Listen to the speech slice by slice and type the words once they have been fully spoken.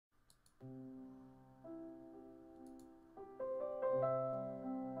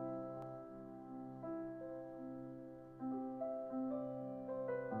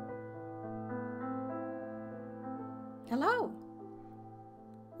Hello,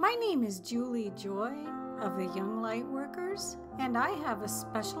 my name is Julie Joy of the Young Lightworkers, and I have a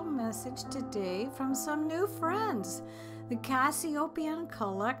special message today from some new friends, the Cassiopeian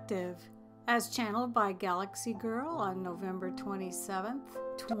Collective, as channeled by Galaxygirl on November 27th,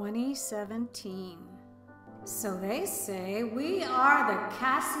 2017. So they say, we are the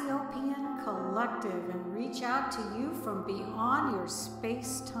Cassiopeian Collective and reach out to you from beyond your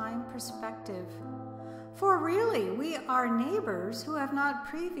space-time perspective. For really, we are neighbors who have not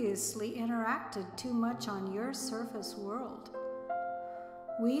previously interacted too much on your surface world.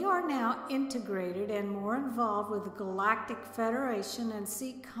 We are now integrated and more involved with the Galactic Federation and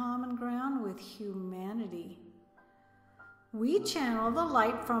seek common ground with humanity. We channel the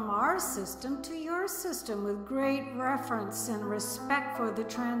light from our system to your system with great reverence and respect for the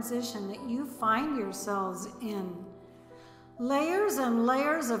transition that you find yourselves in. Layers and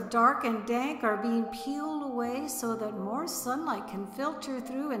layers of dark and dank are being peeled away so that more sunlight can filter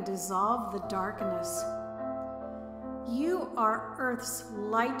through and dissolve the darkness. You are Earth's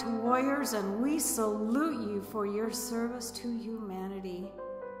light warriors, and we salute you for your service to humanity.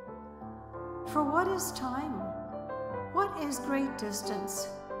 For what is time? What is great distance?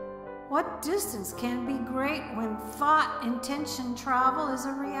 What distance can be great when thought, intention, travel is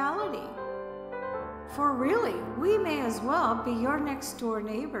a reality? For really, we may as well be your next-door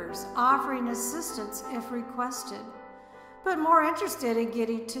neighbors, offering assistance if requested, but more interested in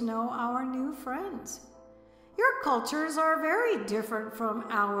getting to know our new friends. Your cultures are very different from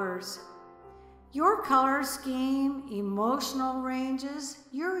ours. Your color scheme, emotional ranges,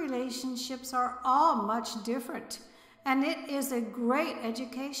 your relationships are all much different, and it is a great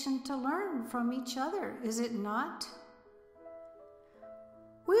education to learn from each other, is it not?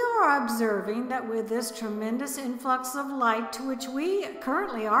 We are observing that with this tremendous influx of light to which we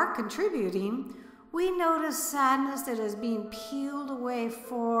currently are contributing, we notice sadness that is being peeled away,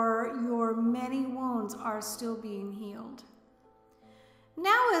 for your many wounds are still being healed.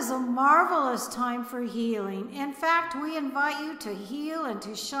 Now is a marvelous time for healing. In fact, we invite you to heal and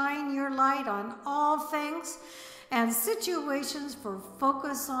to shine your light on all things and situations, for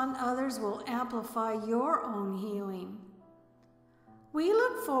focus on others will amplify your own healing. We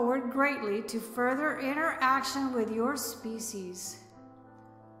look forward greatly to further interaction with your species.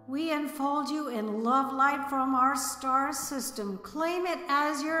 We enfold you in love light from our star system. Claim it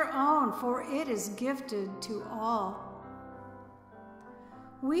as your own, for it is gifted to all.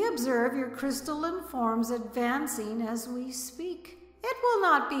 We observe your crystalline forms advancing as we speak. It will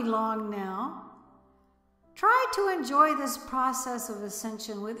not be long now. Try to enjoy this process of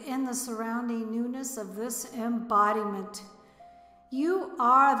ascension within the surrounding newness of this embodiment. You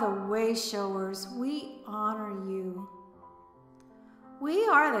are the way showers. We honor you. We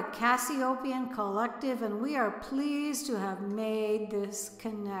are the Cassiopeian Collective, and we are pleased to have made this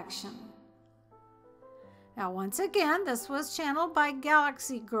connection. Now, once again, this was channeled by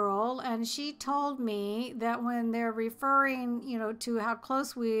Galaxygirl, and she told me that when they're referring, to how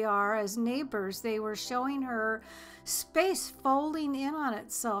close we are as neighbors, they were showing her space folding in on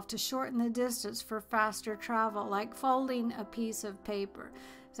itself to shorten the distance for faster travel, like folding a piece of paper.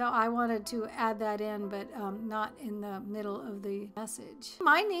 So I wanted to add that in, but not in the middle of the message.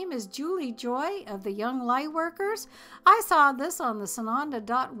 My name is Julie Joy of the Young Lightworkers. I saw this on the Sananda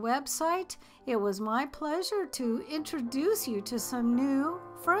website. It was my pleasure to introduce you to some new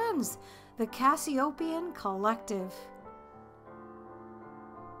friends, the Cassiopeian Collective.